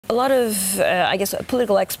a lot of, I guess,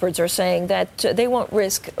 political experts are saying that they won't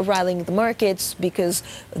risk rallying the markets because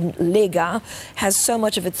Lega has so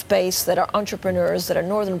much of its base that are entrepreneurs, that are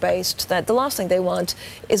northern-based, that the last thing they want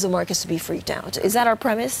is the markets to be freaked out. Is that our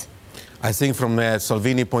premise? I think from a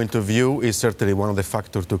Salvini point of view is certainly one of the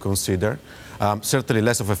factors to consider. Certainly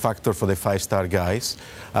less of a factor for the five-star guys.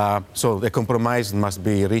 So the compromise must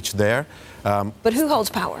be reached there. But who holds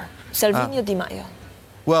power? Salvini or Di Maio?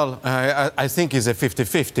 Well, I think it's a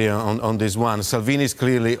 50-50 on this one. Salvini is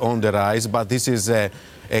clearly on the rise, but this is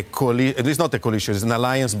it's not a coalition, it's an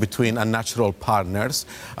alliance between unnatural partners.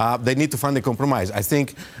 They need to find a compromise. I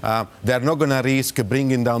think they're not going to risk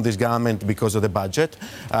bringing down this government because of the budget.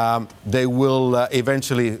 They will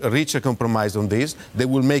eventually reach a compromise on this. They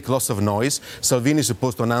will make lots of noise. Salvini is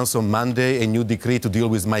supposed to announce on Monday a new decree to deal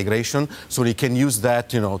with migration, so he can use that,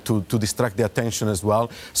 to distract the attention as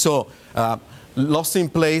well. So, lots in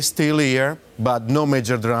place, still here, but no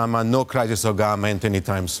major drama, no crisis of government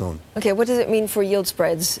anytime soon. Okay, what does it mean for yield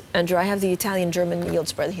spreads, Andrew? I have the Italian-German yield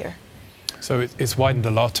spread here. So it's widened a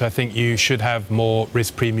lot. I think you should have more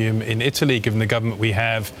risk premium in Italy, given the government we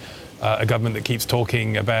have, a government that keeps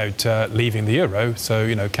talking about leaving the euro.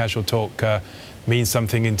 So, casual talk means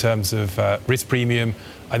something in terms of risk premium.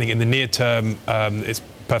 I think in the near term, it's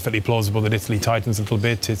perfectly plausible that Italy tightens a little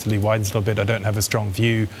bit, Italy widens a little bit. I don't have a strong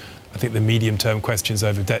view. I think the medium-term questions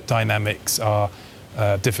over debt dynamics are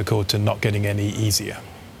difficult and not getting any easier.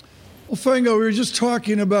 Wolfango, we were just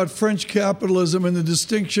talking about French capitalism and the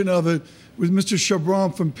distinction of it with Mr.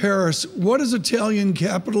 Chabron from Paris. What is Italian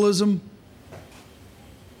capitalism?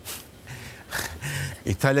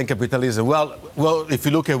 Italian capitalism. Well, if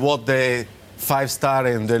you look at what the Five-Star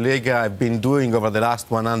and the Lega have been doing over the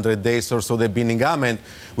last 100 days or so they've been in government,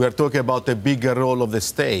 we are talking about a bigger role of the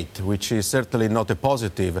state, which is certainly not a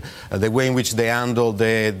positive. The way in which they handle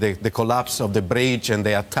the collapse of the bridge and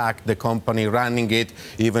they attacked the company running it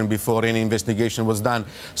even before any investigation was done.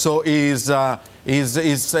 So is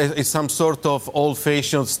some sort of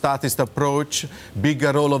old-fashioned statist approach,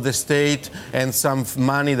 bigger role of the state, and some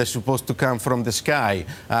money that's supposed to come from the sky.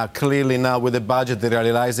 Clearly now with the budget, they're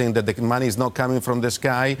realizing that the money is not coming from the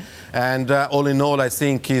sky. And all in all, I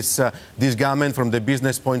think this government, from the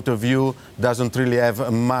business point of view, doesn't really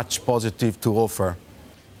have much positive to offer.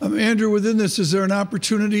 Andrew, within this, is there an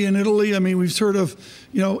opportunity in Italy? I mean, we've heard of,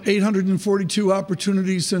 842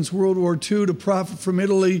 opportunities since World War II to profit from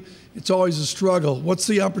Italy. It's always a struggle. What's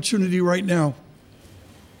the opportunity right now?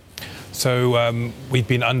 So we've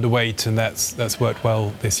been underweight, and that's worked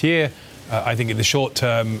well this year. I think in the short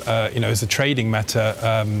term, as a trading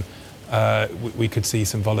matter, we could see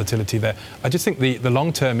some volatility there. I just think the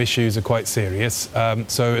long-term issues are quite serious.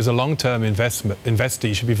 So as a long-term investor,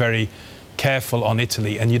 you should be very careful on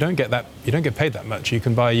Italy, and you don't get paid that much. You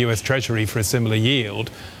can buy a US Treasury for a similar yield.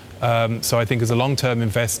 So I think as a long-term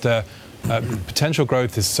investor, potential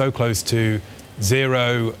growth is so close to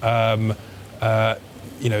zero.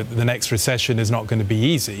 The next recession is not going to be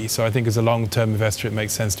easy. So I think as a long-term investor, it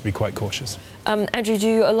makes sense to be quite cautious. Andrew,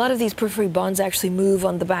 do a lot of these periphery bonds actually move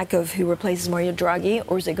on the back of who replaces Mario Draghi,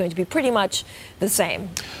 or is it going to be pretty much the same?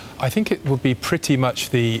 I think it will be pretty much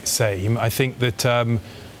the same. I think that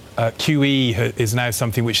QE is now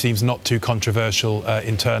something which seems not too controversial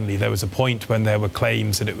internally. There was a point when there were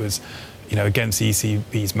claims that it was, against the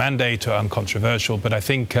ECB's mandate or uncontroversial, but I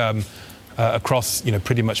think across,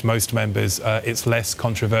 pretty much most members, it's less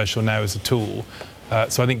controversial now as a tool.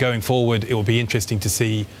 So I think going forward, it will be interesting to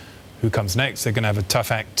see who comes next. They're going to have a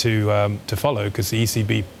tough act to follow, because the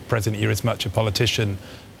ECB president here is much a politician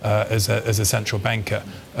as a central banker.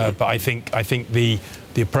 But I think the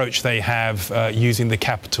approach they have using the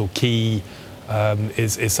capital key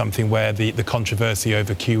is something where the controversy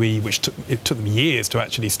over QE, which it took them years to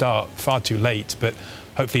actually start, far too late, but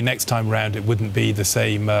hopefully next time round it wouldn't be the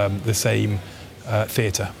same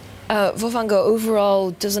theatre. Wolfango,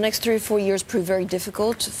 overall, does the next 3 or 4 years prove very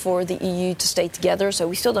difficult for the EU to stay together? So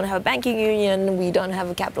we still don't have a banking union, we don't have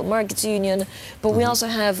a capital markets union, but we also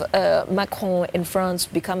have Macron in France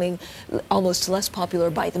becoming almost less popular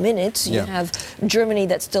by the minute. You have Germany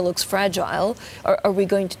that still looks fragile. Are we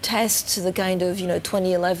going to test the kind of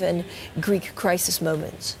 2011 Greek crisis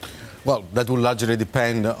moments? Well, that will largely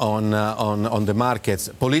depend on the markets.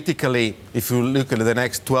 Politically, if you look at the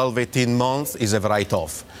next 12, 18 months, is a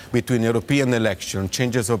write-off. Between European election,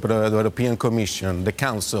 changes of the European Commission, the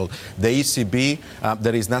Council, the ECB,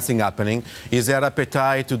 there is nothing happening. Is there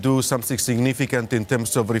appetite to do something significant in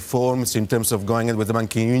terms of reforms, in terms of going with the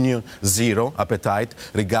banking union? Zero appetite,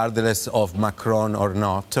 regardless of Macron or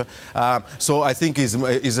not. So I think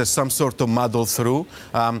is some sort of muddle through.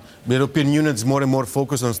 The European Union is more and more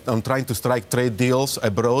focused on trying to strike trade deals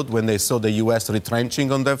abroad when they saw the U.S. retrenching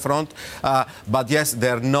on that front. But yes,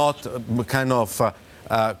 they're not kind of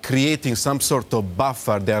creating some sort of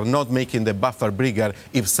buffer. They are not making the buffer bigger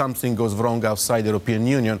if something goes wrong outside the European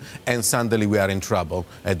Union, and suddenly we are in trouble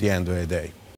at the end of the day.